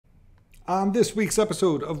On this week's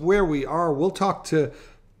episode of Where We Are, we'll talk to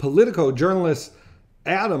Politico journalist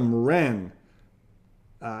Adam Wren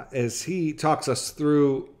as he talks us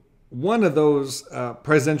through one of those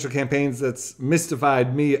presidential campaigns that's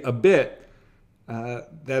mystified me a bit.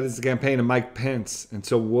 That is the campaign of Mike Pence. And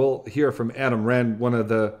so we'll hear from Adam Wren, one of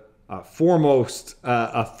the foremost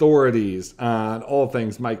authorities on all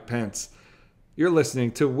things Mike Pence. You're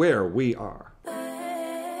listening to Where We Are.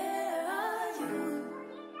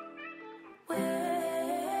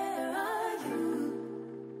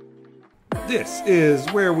 This is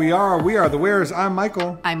Where We Are. We are the Wheres. I'm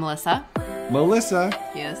Michael. I'm Melissa. Melissa.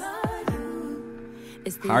 Yes.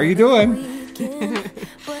 How are you doing?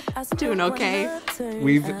 Doing okay.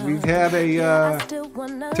 We've had a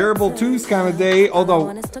terrible twos kind of day,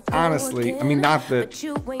 although honestly, I mean, not that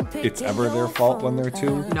it's ever their fault when they're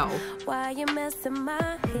two. No.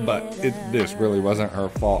 But this really wasn't her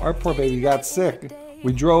fault. Our poor baby got sick.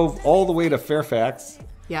 We drove all the way to Fairfax.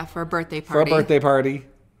 Yeah, for a birthday party.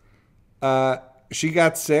 She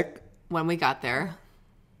got sick. When we got there.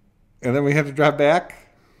 And then we had to drive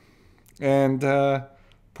back. And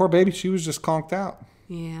poor baby, she was just conked out.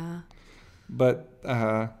 Yeah. But,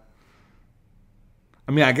 I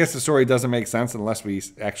mean, I guess the story doesn't make sense unless we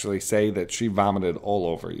actually say that she vomited all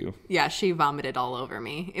over you. Yeah, she vomited all over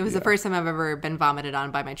me. It was the first time I've ever been vomited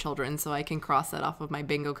on by my children, so I can cross that off of my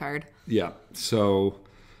bingo card. Yeah. So,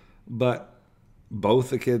 but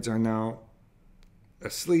both the kids are now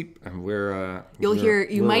asleep, and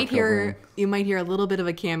you might hear a little bit of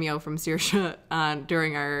a cameo from Saoirse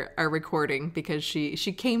during our recording because she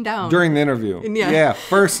came down during the interview. Yeah.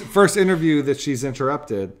 First interview that she's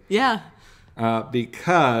interrupted. Yeah.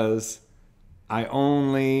 Because I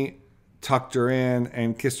only tucked her in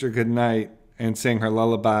and kissed her goodnight and sang her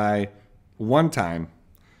lullaby one time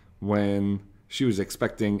when she was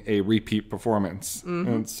expecting a repeat performance.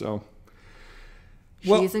 Mm-hmm. And so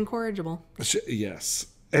she's incorrigible. Yes.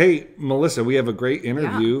 Hey, Melissa, we have a great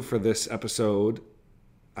interview for this episode.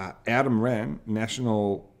 Adam Wren,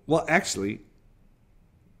 actually,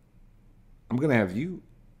 I'm going to have you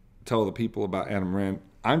tell the people about Adam Wren.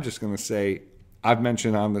 I'm just going to say I've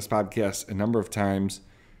mentioned on this podcast a number of times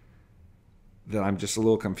that I'm just a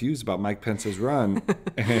little confused about Mike Pence's run.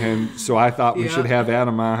 And so I thought we should have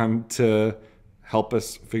Adam on to help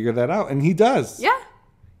us figure that out. And he does. Yeah.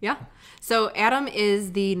 Yeah. So Adam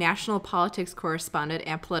is the national politics correspondent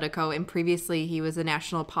at Politico, and previously he was a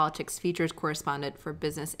national politics features correspondent for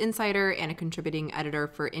Business Insider and a contributing editor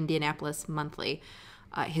for Indianapolis Monthly.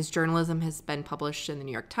 His journalism has been published in the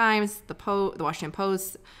New York Times, the Washington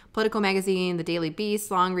Post, Politico Magazine, the Daily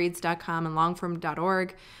Beast, longreads.com, and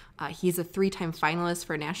longform.org. He's a 3-time finalist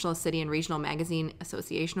for National City and Regional Magazine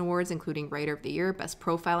Association Awards, including Writer of the Year, Best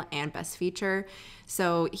Profile, and Best Feature.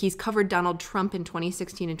 So he's covered Donald Trump in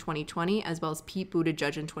 2016 and 2020, as well as Pete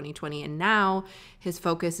Buttigieg in 2020. And now his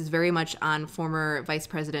focus is very much on former Vice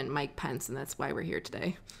President Mike Pence, and that's why we're here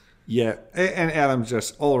today. Yeah, and Adam's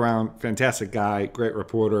just all around fantastic guy, great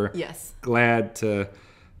reporter. Yes. Glad to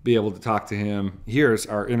be able to talk to him. Here's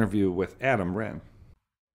our interview with Adam Wren.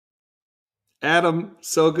 Adam,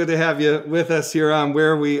 so good to have you with us here on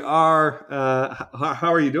Where We Are.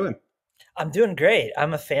 How are you doing? I'm doing great.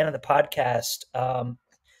 I'm a fan of the podcast.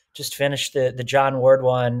 Just finished the John Ward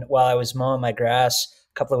one while I was mowing my grass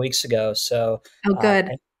a couple of weeks ago. So,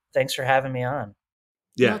 good. Thanks for having me on.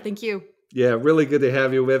 Yeah, no, thank you. Yeah, really good to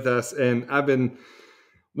have you with us. And I've been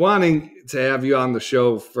wanting to have you on the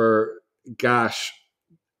show for, at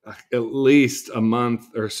least a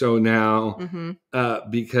month or so now,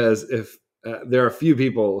 because if there are a few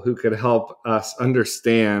people who could help us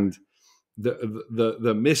understand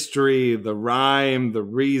the mystery, the rhyme, the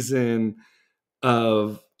reason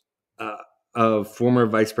of former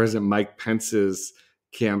Vice President Mike Pence's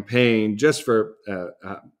campaign. Just for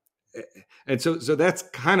and so that's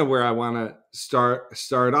kind of where I want to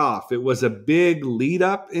start off. It was a big lead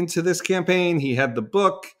up into this campaign. He had the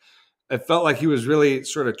book. It felt like he was really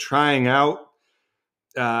sort of trying out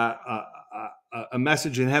a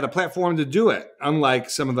message and had a platform to do it, unlike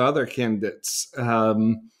some of the other candidates.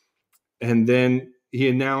 And then he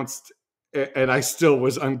announced, and I still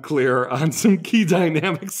was unclear on some key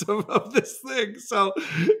dynamics of this thing.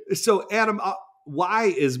 So Adam, why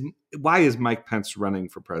is Mike Pence running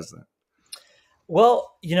for president?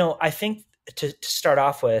 Well, I think to start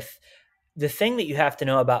off with, the thing that you have to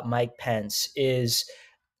know about Mike Pence is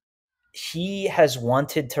he has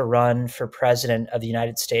wanted to run for president of the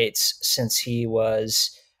United States since he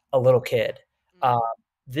was a little kid.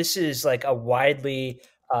 This is like a widely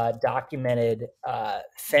documented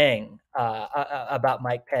thing about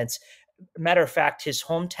Mike Pence. Matter of fact, his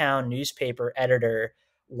hometown newspaper editor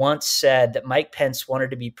once said that Mike Pence wanted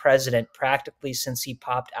to be president practically since he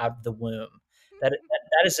popped out of the womb.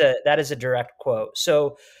 That is a direct quote.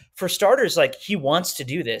 So for starters, like, he wants to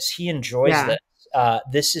do this. He enjoys this.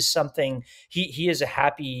 This is something he is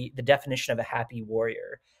the definition of a happy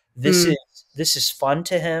warrior. This is fun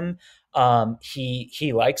to him.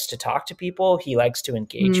 He likes to talk to people. He likes to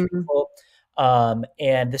engage people.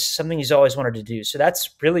 And this is something he's always wanted to do. So that's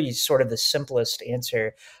really sort of the simplest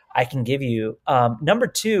answer I can give you. Number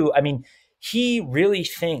two, I mean, he really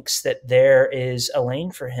thinks that there is a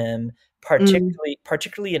lane for him,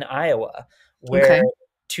 particularly in Iowa, where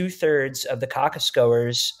 2/3 of the caucus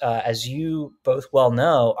goers, as you both well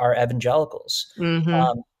know, are evangelicals.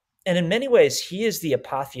 And in many ways, he is the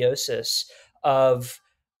apotheosis of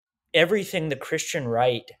everything the Christian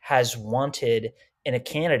right has wanted in a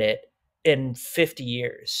candidate in 50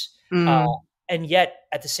 years. And yet,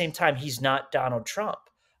 at the same time, he's not Donald Trump.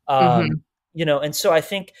 And so I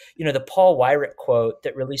think, the Paul Weyrich quote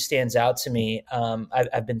that really stands out to me,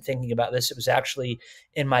 I've been thinking about this. It was actually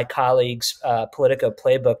in my colleague's Politico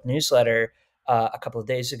Playbook newsletter a couple of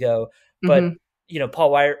days ago. But,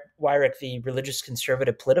 Paul Weyrich, the religious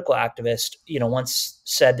conservative political activist, once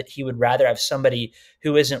said that he would rather have somebody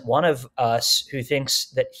who isn't one of us who thinks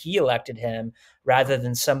that he elected him rather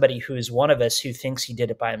than somebody who is one of us who thinks he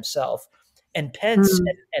did it by himself. And Pence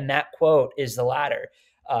and that quote is the latter.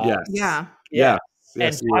 Yes.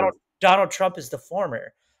 And Donald Trump is the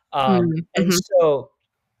former. And so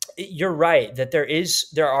you're right that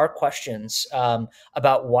there are questions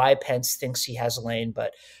about why Pence thinks he has a lane,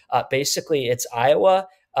 but basically it's Iowa,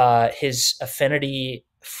 his affinity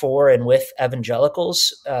for and with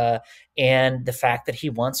evangelicals, and the fact that he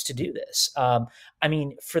wants to do this. I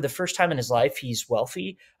mean, for the first time in his life, he's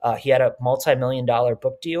wealthy. He had a multi-million-dollar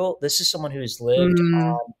book deal. This is someone who has lived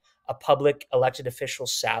on a public elected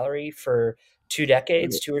official's salary for 2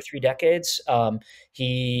 or 3 decades.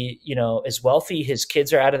 He, is wealthy. His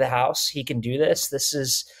kids are out of the house. He can do this. This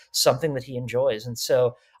is something that he enjoys. And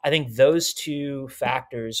so I think those two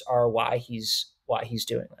factors are why he's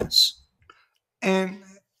doing this. And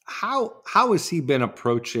how has he been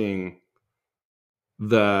approaching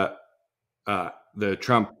the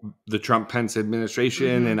Trump Pence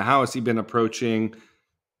administration, and how has he been approaching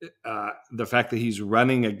the fact that he's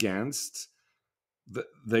running against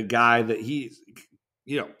the guy that he,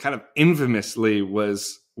 kind of infamously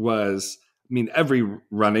was, I mean, every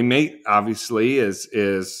running mate obviously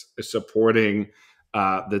is supporting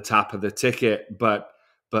the top of the ticket, but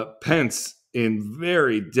Pence in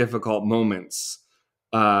very difficult moments,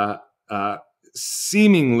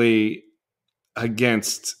 seemingly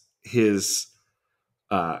against his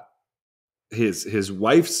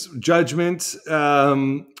wife's judgment,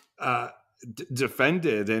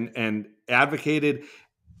 defended and advocated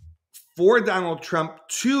for Donald Trump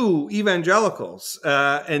to evangelicals.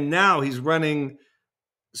 And now he's running,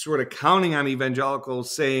 sort of counting on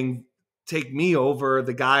evangelicals, saying, take me over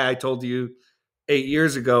the guy I told you 8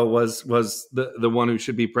 years ago was the one who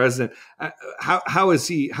should be president. How is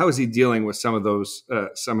he dealing with some of those,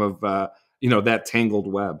 that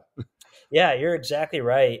tangled web? Yeah, you're exactly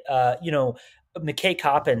right. McKay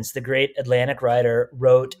Coppins, the great Atlantic writer,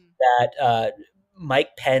 wrote that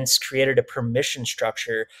Mike Pence created a permission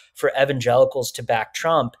structure for evangelicals to back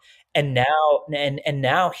Trump. And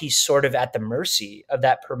now he's sort of at the mercy of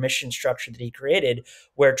that permission structure that he created,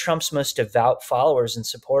 where Trump's most devout followers and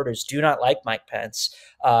supporters do not like Mike Pence,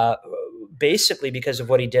 basically because of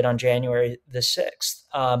what he did on January the 6th.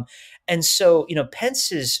 And so,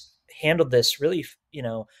 Pence has handled this really,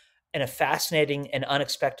 in a fascinating and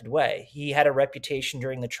unexpected way. He had a reputation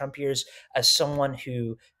during the Trump years as someone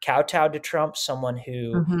who kowtowed to Trump, someone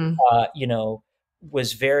who,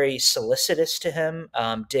 was very solicitous to him,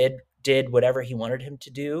 did whatever he wanted him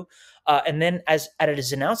to do. And then at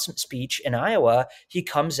his announcement speech in Iowa, he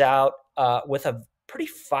comes out with a pretty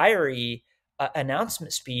fiery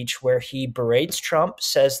announcement speech where he berates Trump,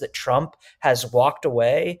 says that Trump has walked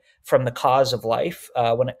away from the cause of life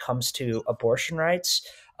when it comes to abortion rights,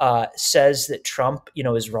 says that Trump,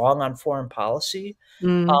 is wrong on foreign policy.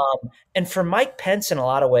 And for Mike Pence, in a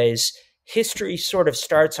lot of ways, history sort of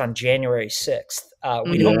starts on January 6th.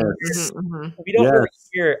 We don't really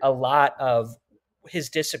hear a lot of his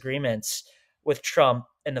disagreements with Trump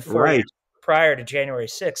in the 4 years prior to January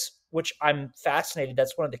 6th, which I'm fascinated.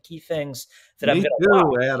 That's one of the key things that I'm going to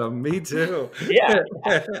watch. Adam. Me too. Yeah.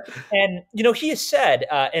 And, he has said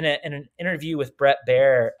in an interview with Bret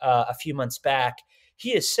Baier a few months back,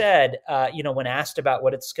 he has said, when asked about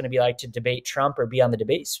what it's going to be like to debate Trump or be on the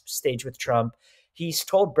debate stage with Trump, he's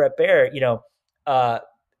told Bret Baier,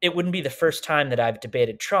 it wouldn't be the first time that I've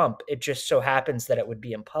debated Trump. It just so happens that it would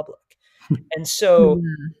be in public. And so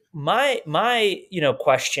Mm. my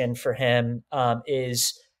question for him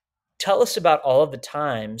is, tell us about all of the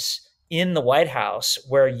times in the White House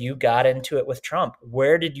where you got into it with Trump.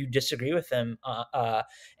 Where did you disagree with him?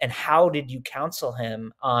 And how did you counsel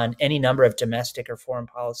him on any number of domestic or foreign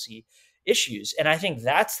policy issues? And I think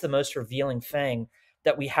that's the most revealing thing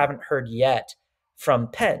that we haven't heard yet from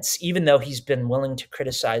Pence, even though he's been willing to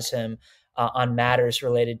criticize him on matters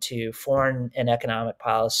related to foreign and economic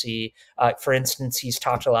policy. For instance, he's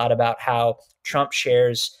talked a lot about how Trump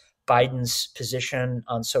shares Biden's position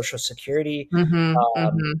on Social Security. Mm-hmm, Um,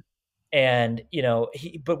 mm-hmm. and,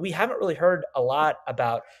 but we haven't really heard a lot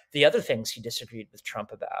about the other things he disagreed with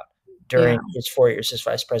Trump about during his 4 years as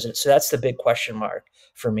vice president. So that's the big question mark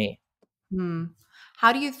for me. Hmm.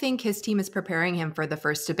 How do you think his team is preparing him for the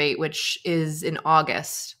first debate, which is in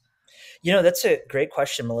August? That's a great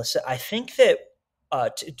question, Melissa. I think that,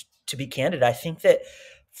 to be candid, I think that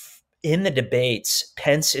in the debates,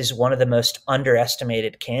 Pence is one of the most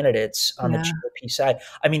underestimated candidates on the GOP side.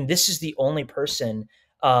 I mean, this is the only person,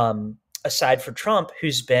 aside from Trump,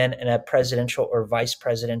 who's been in a presidential or vice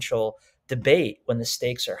presidential debate when the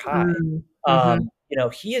stakes are high. Mm-hmm.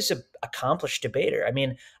 He is an accomplished debater. I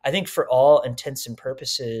mean, I think for all intents and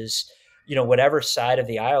purposes, whatever side of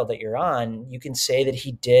the aisle that you're on, you can say that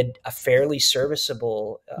he did a fairly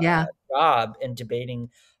serviceable job in debating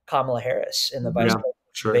Kamala Harris in the vice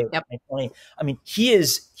presidential debate in 2020. I mean, he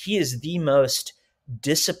is the most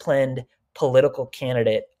disciplined political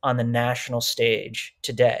candidate on the national stage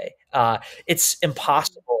today. It's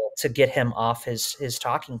impossible to get him off his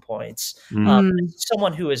talking points.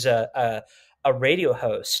 Someone who is a radio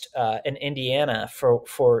host in Indiana for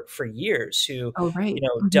years, who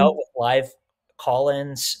dealt with live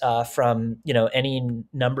call-ins from any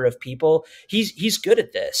number of people. He's good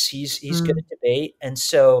at this. He's good at debate, and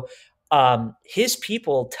so his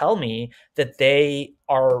people tell me that they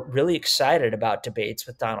are really excited about debates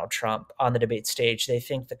with Donald Trump on the debate stage. They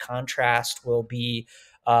think the contrast will be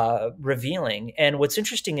revealing. And what's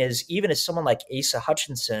interesting is, even as someone like Asa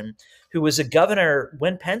Hutchinson, who was a governor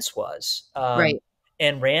when Pence was,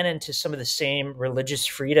 and ran into some of the same religious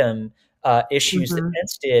freedom issues that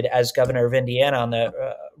Pence did as governor of Indiana on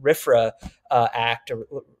the RFRA Act, or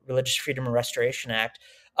Religious Freedom and Restoration Act.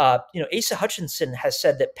 Asa Hutchinson has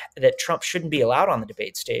said that Trump shouldn't be allowed on the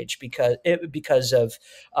debate stage because of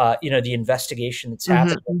the investigation that's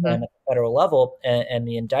happening at the federal level and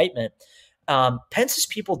the indictment. Pence's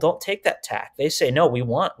people don't take that tack. They say, no, we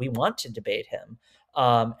want to debate him.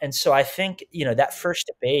 And so I think, that first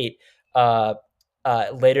debate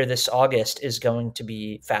later this August is going to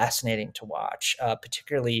be fascinating to watch,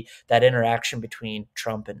 particularly that interaction between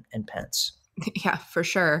Trump and Pence. Yeah, for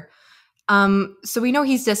sure. So we know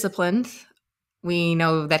he's disciplined. We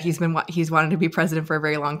know that he's wanted to be president for a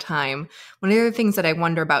very long time. One of the other things that I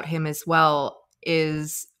wonder about him as well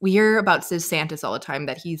is, we hear about DeSantis all the time,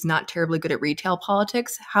 that he's not terribly good at retail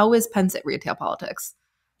politics. How is Pence at retail politics?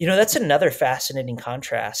 That's another fascinating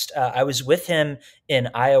contrast. I was with him in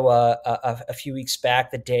Iowa a few weeks back,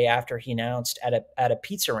 the day after he announced at a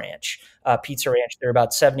pizza ranch. There are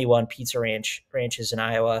about 71 pizza ranches in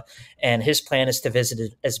Iowa, and his plan is to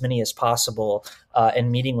visit as many as possible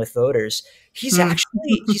and meeting with voters. He's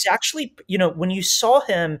actually, when you saw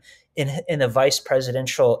him in the vice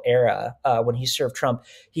presidential era, when he served Trump,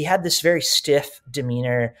 he had this very stiff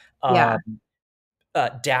demeanor,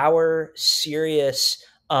 dour, serious.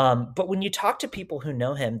 But when you talk to people who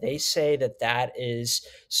know him, they say that is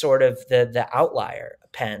sort of the outlier,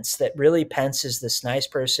 Pence, that really Pence is this nice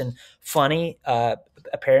person, funny,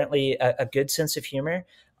 apparently a good sense of humor.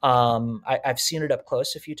 I've seen it up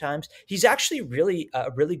close a few times. He's actually a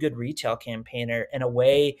really good retail campaigner in a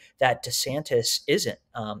way that DeSantis isn't.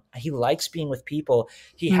 He likes being with people.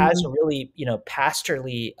 He has a really,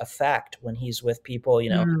 pastorly effect when he's with people,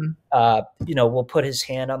 will put his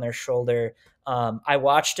hand on their shoulder. I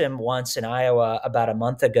watched him once in Iowa about a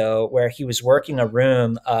month ago, where he was working a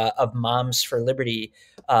room of Moms for Liberty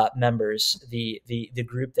members, the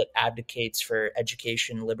group that advocates for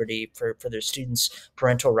education, liberty for their students,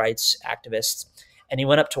 parental rights activists. And he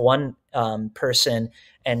went up to one person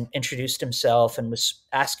and introduced himself and was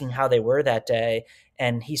asking how they were that day.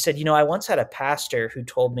 And he said, I once had a pastor who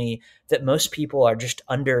told me that most people are just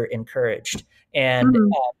under encouraged. And,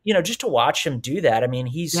 just to watch him do that, I mean,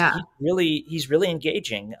 he's really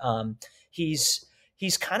engaging. He's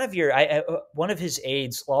kind of one of his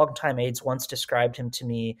aides, longtime aides, once described him to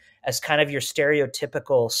me as kind of your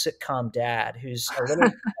stereotypical sitcom dad, who's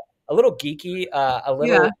a little geeky, a Yeah.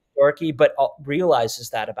 little dorky, but realizes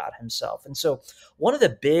that about himself. And so one of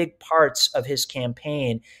the big parts of his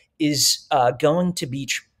campaign is going to be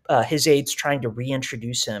his aides trying to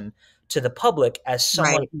reintroduce him to the public as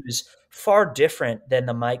someone Right. who's far different than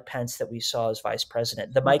the Mike Pence that we saw as vice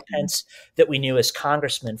president, the Mike Pence that we knew as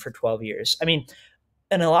congressman for 12 years. I mean,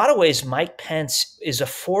 in a lot of ways, Mike Pence is a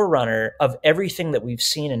forerunner of everything that we've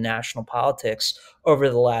seen in national politics over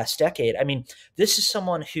the last decade. I mean, this is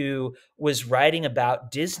someone who was writing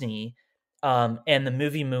about Disney and the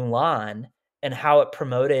movie Mulan and how it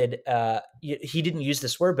promoted, he didn't use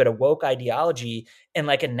this word, but a woke ideology in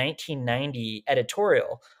like a 1990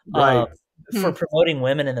 editorial. Right. For promoting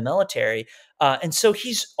women in the military. And so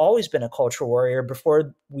he's always been a culture warrior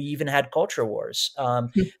before we even had culture wars.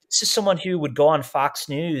 This is someone who would go on Fox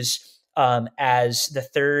News as the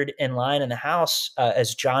third in line in the House,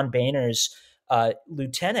 as John Boehner's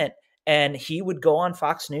lieutenant. And he would go on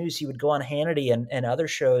Fox News, he would go on Hannity and other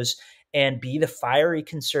shows and be the fiery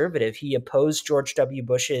conservative. He opposed George W.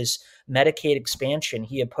 Bush's Medicaid expansion.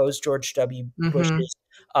 He opposed George W. Bush's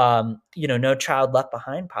no child left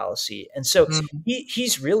behind policy. And so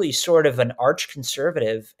he's really sort of an arch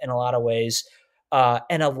conservative in a lot of ways.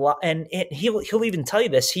 And he'll even tell you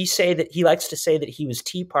this. He likes to say that he was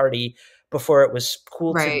Tea Party before it was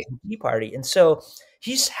cool to be Tea Party. And so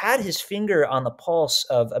he's had his finger on the pulse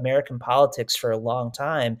of American politics for a long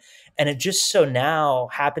time. And it just so now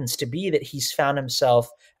happens to be that he's found himself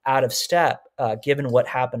out of step, given what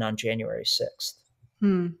happened on January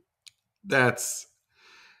 6th. That's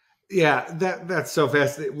so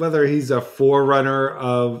fascinating. Whether he's a forerunner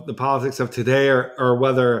of the politics of today or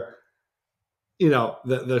whether,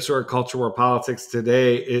 the sort of culture war politics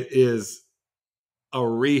today is a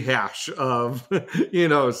rehash of,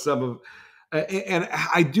 some of, and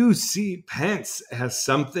I do see Pence has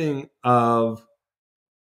something of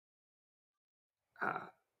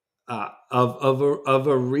a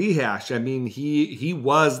rehash. I mean, he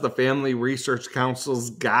was the Family Research Council's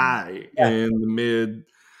guy in the mid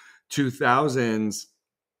 2000s.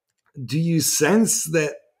 Do you sense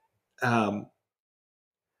that?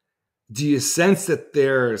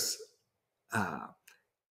 There's?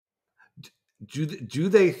 Do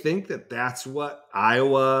they think that that's what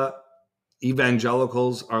Iowa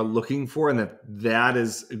evangelicals are looking for, and that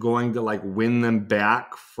is going to like win them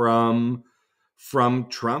back from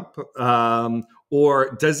Trump,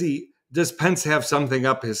 or does Pence have something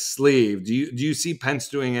up his sleeve? Do you see Pence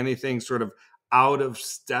doing anything sort of out of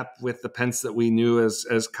step with the Pence that we knew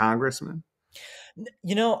as congressman?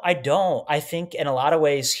 I don't. I think in a lot of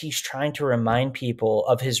ways he's trying to remind people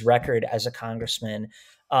of his record as a congressman.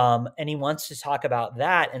 And he wants to talk about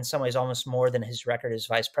that in some ways almost more than his record as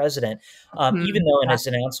vice president. Even though in his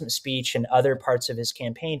announcement speech and other parts of his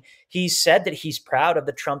campaign, he said that he's proud of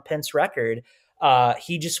the Trump-Pence record.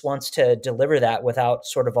 He just wants to deliver that without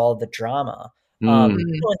sort of all the drama.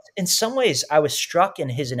 In some ways, I was struck in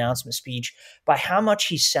his announcement speech by how much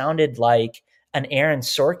he sounded like an Aaron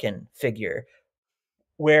Sorkin figure,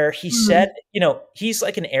 where he said, he's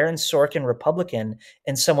like an Aaron Sorkin Republican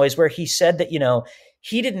in some ways, where he said that,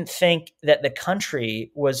 he didn't think that the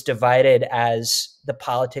country was divided as the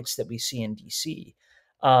politics that we see in DC.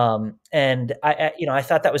 And I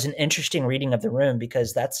thought that was an interesting reading of the room,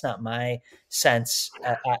 because that's not my sense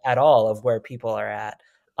at all of where people are at.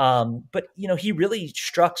 But he really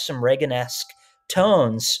struck some Reagan-esque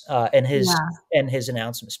tones in his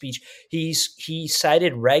announcement speech. He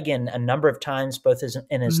cited Reagan a number of times, both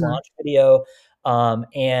in his launch video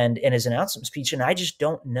and in his announcement speech. And I just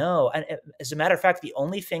don't know. And as a matter of fact, the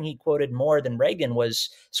only thing he quoted more than Reagan was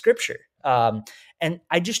scripture. And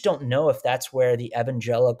I just don't know if that's where the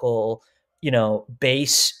evangelical,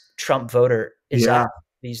 base Trump voter is at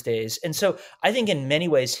these days. And so I think in many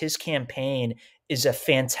ways his campaign is a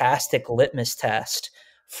fantastic litmus test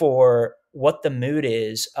for what the mood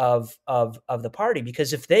is of the party.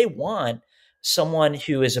 Because if they want someone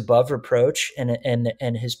who is above reproach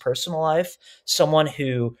in his personal life, someone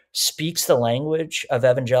who speaks the language of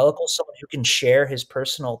evangelicals, someone who can share his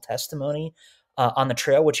personal testimony on the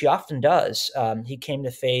trail, which he often does. He came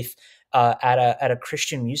to faith at a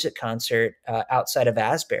Christian music concert outside of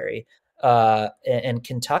Asbury in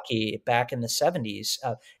Kentucky back in the 70s.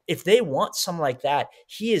 If they want someone like that,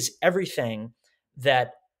 he is everything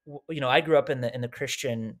that, I grew up in the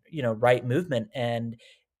Christian, right movement, and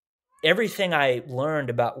everything I learned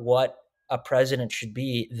about what a president should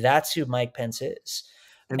be, that's who Mike Pence is.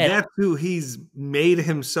 And that's who he's made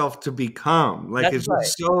himself to become. Like, it's right.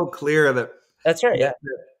 So clear that that's right.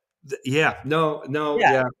 Yeah. No.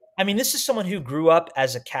 I mean, this is someone who grew up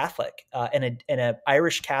as a Catholic in an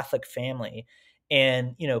Irish Catholic family,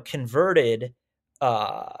 and, converted,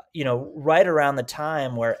 right around the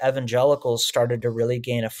time where evangelicals started to really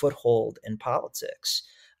gain a foothold in politics.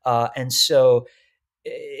 And so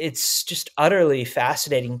it's just utterly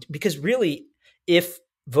fascinating, because really, if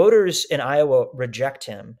voters in Iowa reject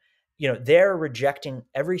him, they're rejecting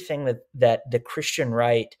everything that the Christian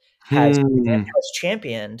right has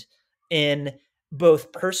championed in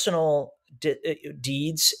both personal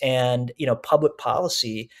deeds and, public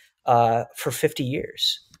policy for 50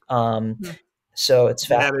 years. So it's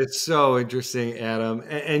that is so interesting, Adam.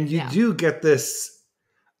 And you do get this.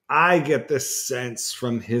 I get this sense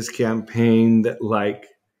from his campaign that, like,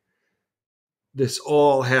 this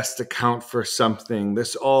all has to count for something.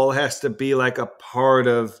 This all has to be like a part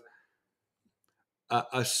of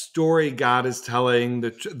a story God is telling.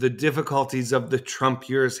 The difficulties of the Trump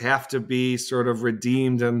years have to be sort of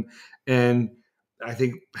redeemed, and I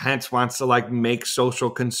think Pence wants to, like, make social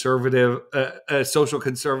conservatism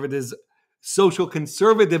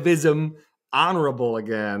honorable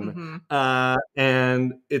again.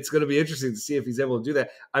 And it's going to be interesting to see if he's able to do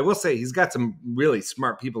that. I will say he's got some really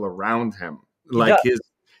smart people around him. He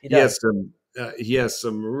has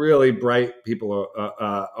some really bright people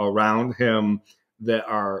around him that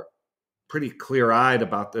are pretty clear-eyed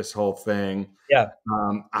about this whole thing.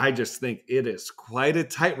 I just think it is quite a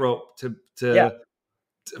tightrope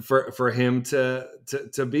for him to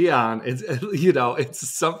be on. It's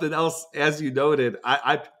something else, as you noted.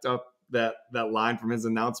 I picked up that line from his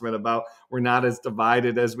announcement about we're not as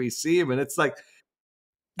divided as we seem, and it's like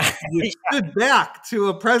you stood back to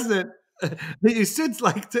a president. You stood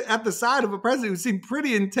at the side of a president who seemed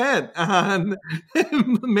pretty intent on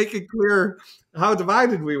making clear how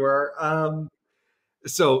divided we were.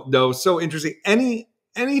 So interesting.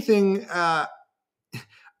 Anything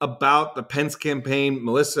about the Pence campaign?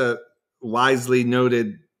 Melissa wisely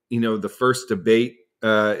noted, the first debate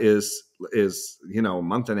is a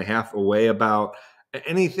month and a half away. About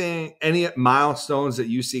any milestones that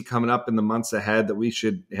you see coming up in the months ahead that we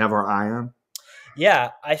should have our eye on?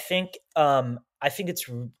 Yeah, I think it's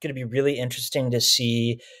going to be really interesting to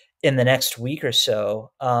see in the next week or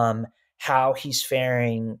so how he's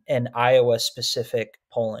faring in Iowa specific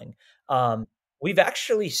polling. We've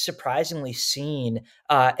actually surprisingly seen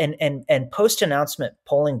and post announcement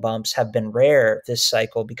polling bumps have been rare this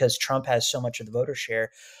cycle because Trump has so much of the voter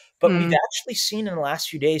share. But we've actually seen in the last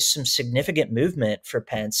few days some significant movement for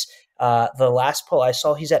Pence. The last poll I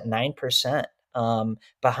saw, he's at 9%.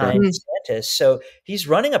 Behind DeSantis. So he's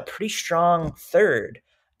running a pretty strong third.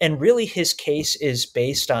 And really his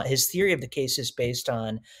theory of the case is based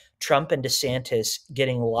on Trump and DeSantis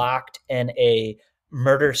getting locked in a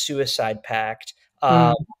murder-suicide pact,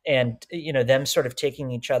 and them sort of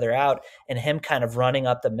taking each other out, and him kind of running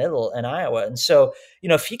up the middle in Iowa. And so,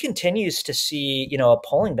 if he continues to see, a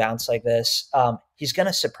polling bounce like this, he's going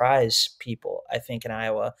to surprise people, I think, in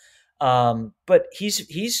Iowa. But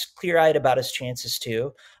he's clear-eyed about his chances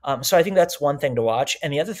too. So I think that's one thing to watch.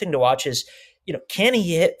 And the other thing to watch is, can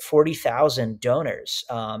he hit 40,000 donors?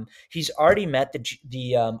 He's already met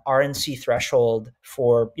the RNC threshold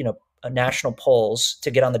for, national polls to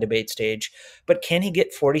get on the debate stage, but can he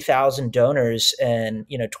get 40,000 donors in,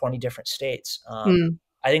 20 different states? I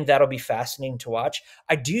think that'll be fascinating to watch.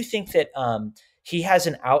 I do think that, he has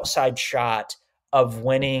an outside shot of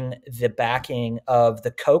winning the backing of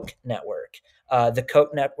the Koch network. The Koch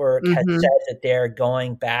network has said that they're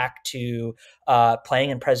going back to playing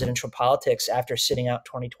in presidential politics after sitting out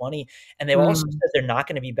 2020. And they've also said they're not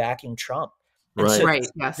going to be backing Trump. And so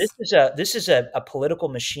Yes. This is a political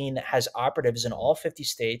machine that has operatives in all 50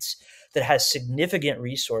 states, that has significant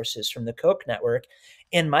resources from the Koch network.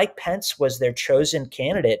 And Mike Pence was their chosen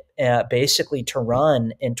candidate basically to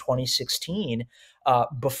run in 2016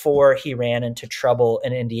 before he ran into trouble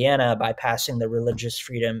in Indiana by passing the Religious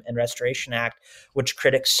Freedom and Restoration Act, which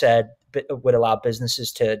critics said would allow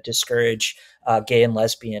businesses to discourage gay and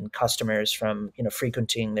lesbian customers from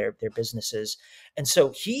frequenting their businesses. And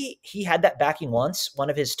so he had that backing once. One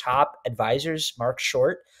of his top advisors, Mark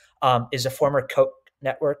Short, is a former Koch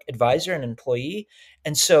network advisor and employee.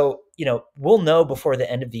 And so, we'll know before the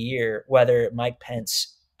end of the year whether Mike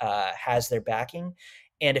Pence has their backing.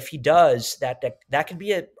 And if he does, that could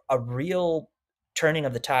be a real turning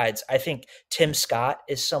of the tides. I think Tim Scott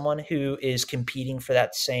is someone who is competing for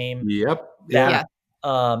that same.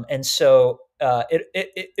 And so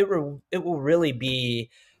it will really be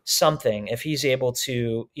something if he's able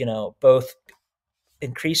to, both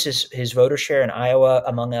increase his voter share in Iowa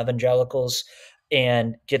among evangelicals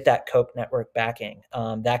and get that Koch network backing.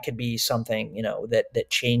 That could be something, that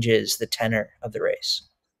changes the tenor of the race.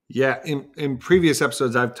 Yeah. In previous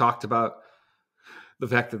episodes, I've talked about the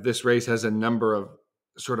fact that this race has a number of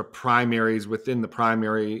sort of primaries within the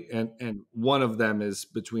primary, and one of them is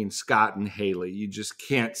between Scott and Haley. You just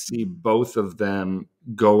can't see both of them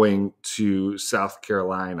going to South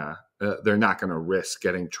Carolina. They're not going to risk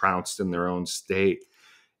getting trounced in their own state.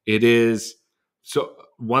 It is so.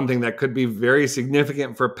 One thing that could be very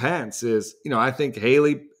significant for Pence is, I think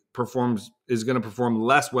Haley is going to perform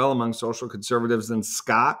less well among social conservatives than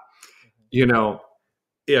Scott.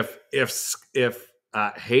 If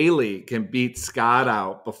Haley can beat Scott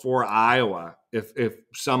out before Iowa, if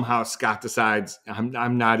somehow Scott decides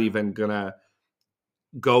I'm not even gonna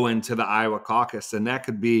go into the Iowa caucus, then that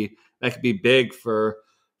could be big for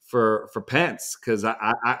Pence, because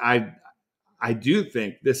I do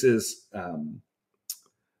think this is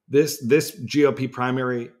this GOP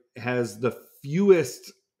primary has the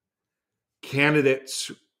fewest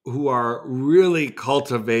candidates who are really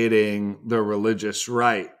cultivating the religious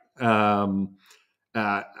right.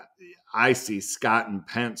 I see Scott and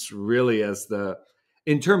Pence really as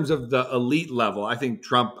in terms of the elite level. I think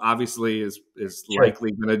Trump obviously is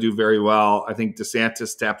likely going to do very well. I think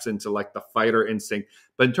DeSantis taps into like the fighter instinct,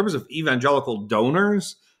 but in terms of evangelical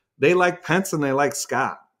donors, they like Pence and they like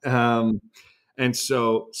Scott. And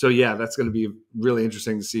so yeah, that's going to be really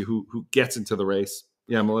interesting to see who gets into the race.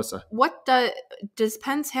 Yeah, Melissa. What does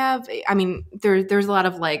Pence have? I mean, there's a lot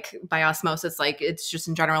of like by osmosis, like it's just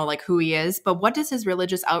in general like who he is. But what does his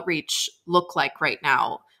religious outreach look like right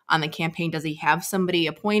now on the campaign? Does he have somebody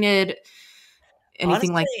appointed?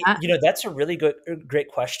 Anything Honestly, like that? That's a really great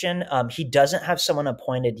question. He doesn't have someone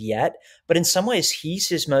appointed yet, but in some ways, he's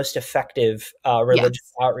his most effective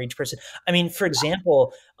religious outreach person. I mean, for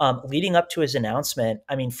example, leading up to his announcement,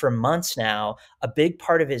 I mean, for months now, a big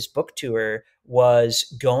part of his book tour was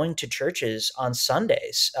going to churches on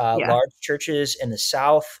Sundays, large churches in the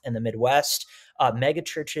South and the Midwest, mega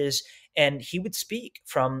churches. And he would speak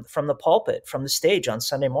from the pulpit, from the stage on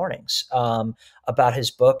Sunday mornings about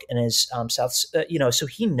his book and his South. So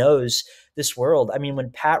he knows this world. I mean,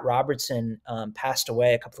 when Pat Robertson passed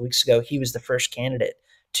away a couple of weeks ago, he was the first candidate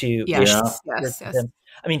to Yes. him.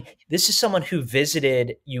 I mean, this is someone who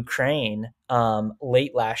visited Ukraine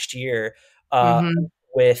late last year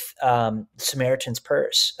with Samaritan's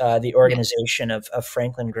Purse, the organization of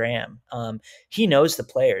Franklin Graham. He knows the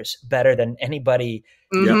players better than anybody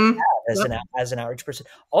as an outreach person.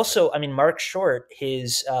 Also, I mean, Mark Short,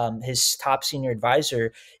 his top senior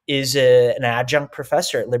advisor, is an adjunct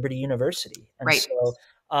professor at Liberty University, and so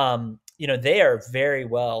they are very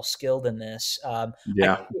well skilled in this.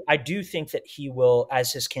 I do think that he will,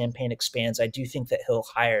 as his campaign expands, I do think that he'll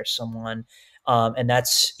hire someone. And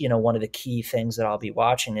that's, one of the key things that I'll be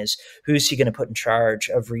watching is who's he going to put in charge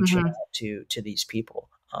of reaching out to these people.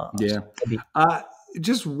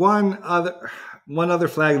 Just one other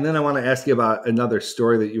flag, and then I want to ask you about another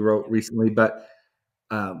story that you wrote recently. But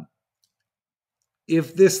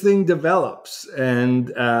if this thing develops,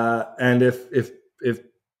 and if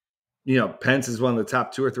Pence is one of the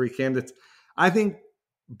top 2 or 3 candidates, I think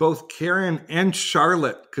both Karen and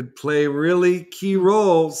Charlotte could play really key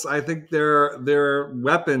roles. I think they're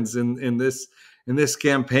weapons in this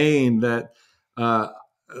campaign that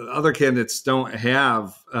other candidates don't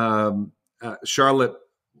have. Charlotte,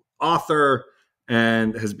 author,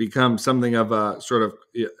 and has become something of a sort of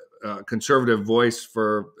conservative voice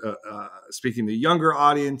for speaking to younger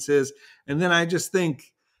audiences. And then I just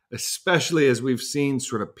think, especially as we've seen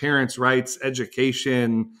sort of parents' rights,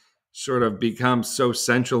 education sort of become so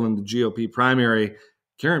central in the GOP primary,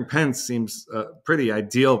 Karen Pence seems a pretty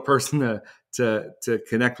ideal person to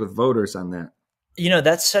connect with voters on that.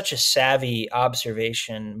 That's such a savvy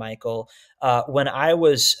observation, Michael. When I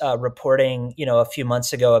was reporting, a few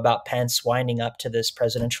months ago about Pence winding up to this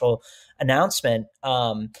presidential announcement,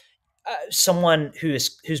 someone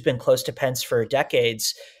who's been close to Pence for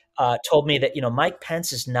decades told me that, Mike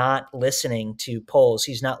Pence is not listening to polls.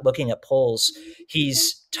 He's not looking at polls.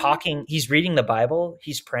 He's reading the Bible,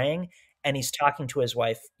 he's praying, and he's talking to his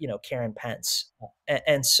wife, Karen Pence.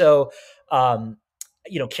 And so,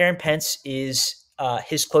 Karen Pence is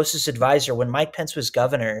his closest advisor. When Mike Pence was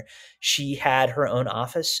governor, she had her own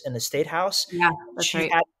office in the State House. Yeah, that's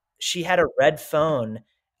right. She had a red phone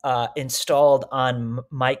installed on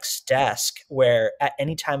Mike's desk, where at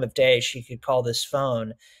any time of day she could call this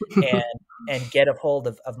phone and get a hold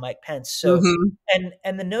of Mike Pence. So,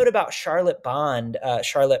 and the note about Charlotte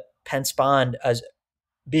Pence Bond as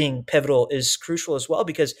being pivotal is crucial as well,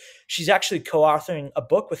 because she's actually co-authoring a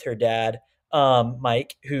book with her dad,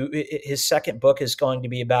 Mike, who his second book is going to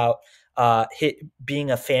be about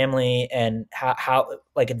being a family and how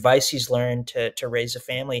like advice he's learned to raise a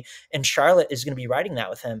family. And Charlotte is going to be writing that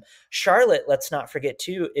with him. Charlotte, let's not forget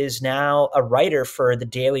too, is now a writer for the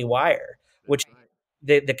Daily Wire, which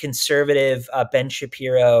the conservative Ben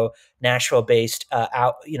Shapiro, Nashville-based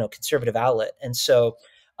conservative outlet. And so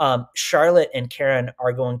Charlotte and Karen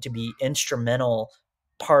are going to be instrumental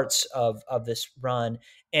parts of this run.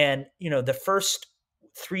 And the first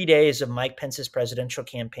 3 days of Mike Pence's presidential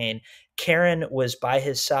campaign, Karen was by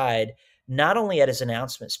his side, not only at his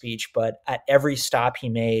announcement speech, but at every stop he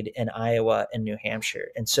made in Iowa and New Hampshire.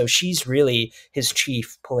 And so she's really his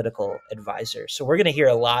chief political advisor. So we're going to hear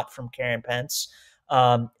a lot from Karen Pence.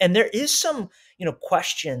 And there is some,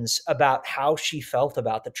 questions about how she felt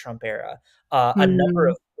about the Trump era. A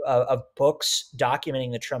number of books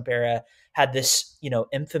documenting the Trump era had this,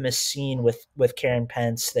 infamous scene with Karen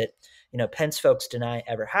Pence that, Pence folks deny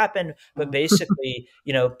ever happened, but basically,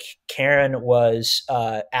 Karen was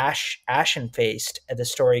ashen faced, the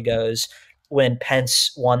story goes, when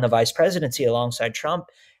Pence won the vice presidency alongside Trump,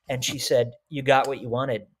 and she said, "You got what you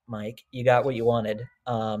wanted, Mike. You got what you wanted."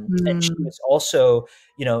 And she was also,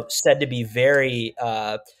 said to be very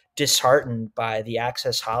disheartened by the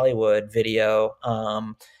Access Hollywood video,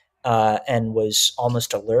 and was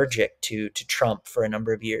almost allergic to Trump for a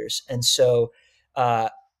number of years. And so,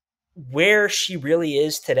 where she really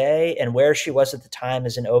is today and where she was at the time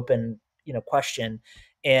is an open, question.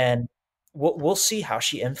 And we'll see how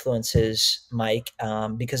she influences Mike,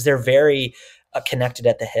 because they're very connected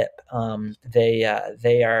at the hip.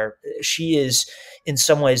 She is in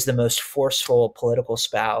some ways the most forceful political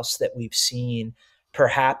spouse that we've seen,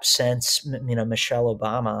 perhaps since, Michelle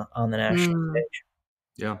Obama on the national stage.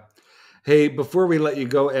 Yeah. Hey, before we let you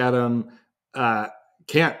go, Adam,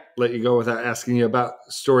 can't let you go without asking you about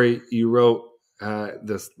a story you wrote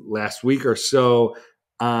this last week or so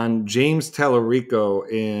on James Tallarico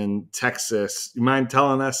in Texas. You mind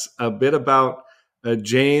telling us a bit about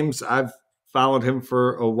James? I've followed him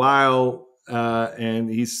for a while, and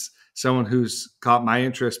he's someone who's caught my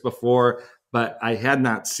interest before, but I had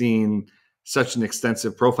not seen such an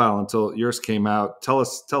extensive profile until yours came out. Tell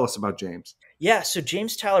us about James. Yeah, so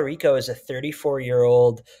James Tallarico is a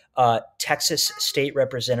 34-year-old Texas state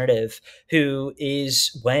representative who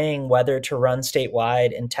is weighing whether to run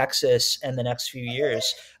statewide in Texas in the next few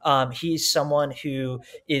years. He's someone who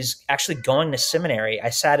is actually going to seminary.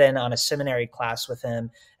 I sat in on a seminary class with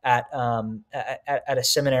him at a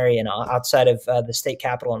seminary outside of the state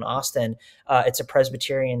capitol in Austin. It's a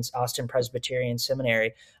Austin Presbyterian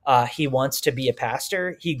seminary. He wants to be a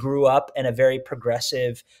pastor. He grew up in a very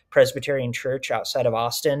progressive Presbyterian church outside of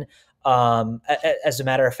Austin. As a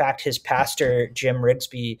matter of fact, his pastor, Jim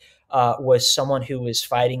Rigsby, was someone who was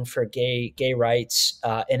fighting for gay rights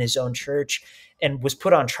in his own church and was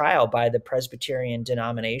put on trial by the Presbyterian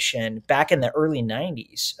denomination back in the early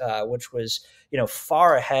 90s, which was,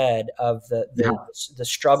 far ahead of the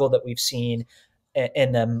struggle that we've seen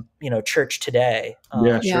in the, church today.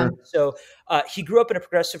 Sure. So he grew up in a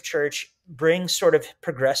progressive church, brings sort of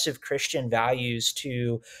progressive Christian values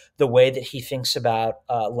to the way that he thinks about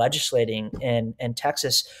legislating in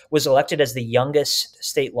Texas, was elected as the youngest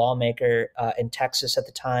state lawmaker in Texas at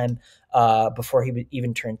the time, before he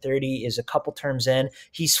even turned 30, is a couple terms in.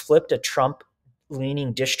 He's flipped a Trump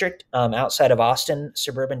leaning district outside of Austin,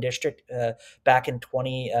 suburban district, back in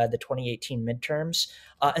the 2018 midterms.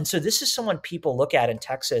 And so this is someone people look at in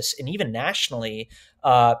Texas and even nationally.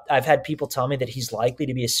 I've had people tell me that he's likely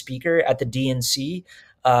to be a speaker at the DNC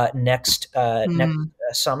next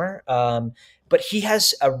summer. But he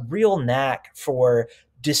has a real knack for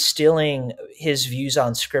distilling his views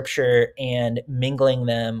on scripture and mingling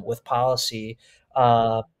them with policy,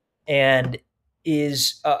 and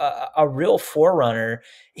is a real forerunner.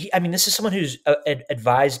 This is someone who's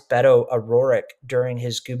advised Beto O'Rourke during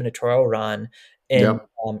his gubernatorial run in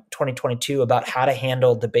 2022 about how to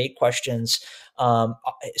handle debate questions.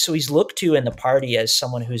 So he's looked to in the party as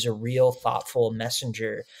someone who's a real thoughtful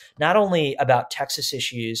messenger, not only about Texas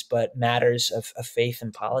issues, but matters of faith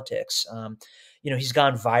and politics. He's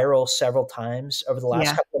gone viral several times over the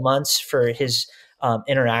last couple of months for his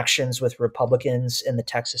interactions with Republicans in the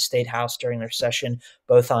Texas State House during their session,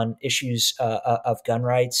 both on issues of gun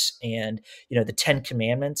rights and, the 10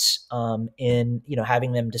 Commandments, in,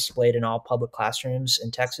 having them displayed in all public classrooms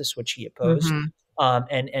in Texas, which he opposed.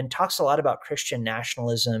 And talks a lot about Christian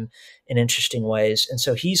nationalism in interesting ways. And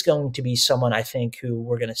so he's going to be someone, I think, who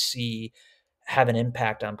we're going to see have an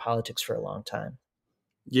impact on politics for a long time.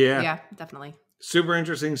 Yeah, definitely. Super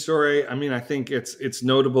interesting story. I think it's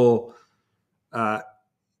notable.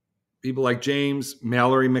 People like James,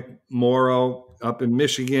 Mallory McMorrow up in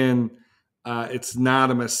Michigan, it's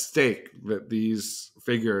not a mistake that these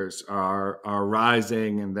figures are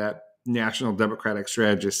rising, and that national Democratic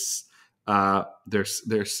strategists,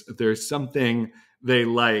 there's something they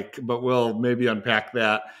like, but we'll maybe unpack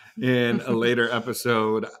that in a later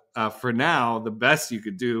episode. For now, the best you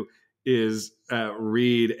could do is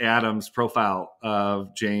read Adam's profile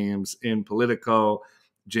of James in Politico.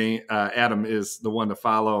 Adam is the one to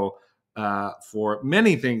follow for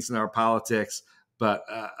many things in our politics, but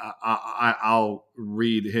I'll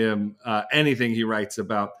read him anything he writes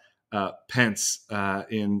about Pence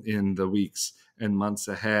in the weeks and months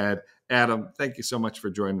ahead. Adam, thank you so much for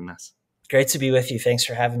joining us. Great to be with you. Thanks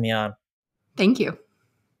for having me on. Thank you.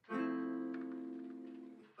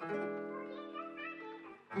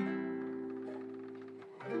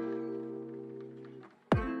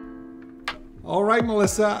 All right,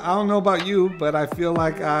 Melissa, I don't know about you, but I feel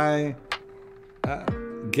like I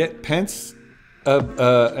get Pence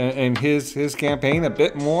and his campaign a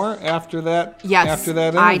bit more after that. Yes, after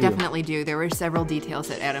that interview. I definitely do. There were several details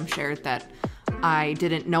that Adam shared that I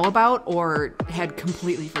didn't know about or had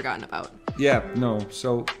completely forgotten about. Yeah, no,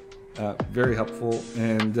 so very helpful.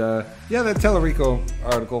 And that Telerico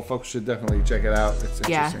article, folks should definitely check it out. It's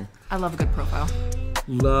interesting. Yeah, I love a good profile.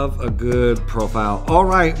 Love a good profile. All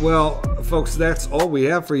right, well, folks, that's all we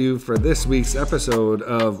have for you for this week's episode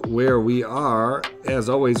of Where We Are. As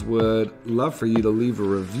always, would love for you to leave a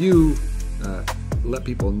review. Let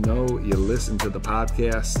people know you listen to the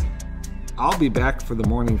podcast. I'll be back for the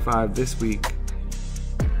Morning 5 this week.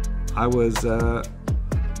 I was...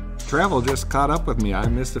 travel just caught up with me. I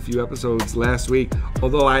missed a few episodes last week.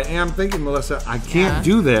 Although I am thinking, Melissa, I can't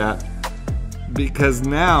do that because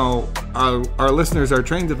now our listeners are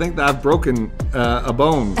trained to think that I've broken a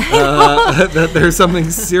bone, that there's something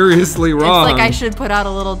seriously wrong. It's like I should put out a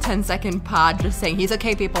little 10-second pod just saying, he's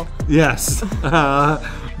okay, people. Yes.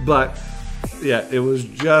 But, yeah, it was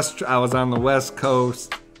just, I was on the West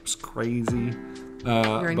Coast. It was crazy.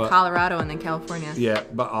 You're in Colorado and then California. Yeah,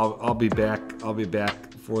 but I'll be back. I'll be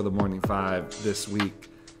back for the Morning 5 this week.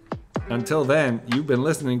 Until then, you've been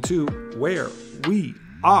listening to Where We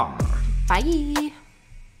Are. Bye.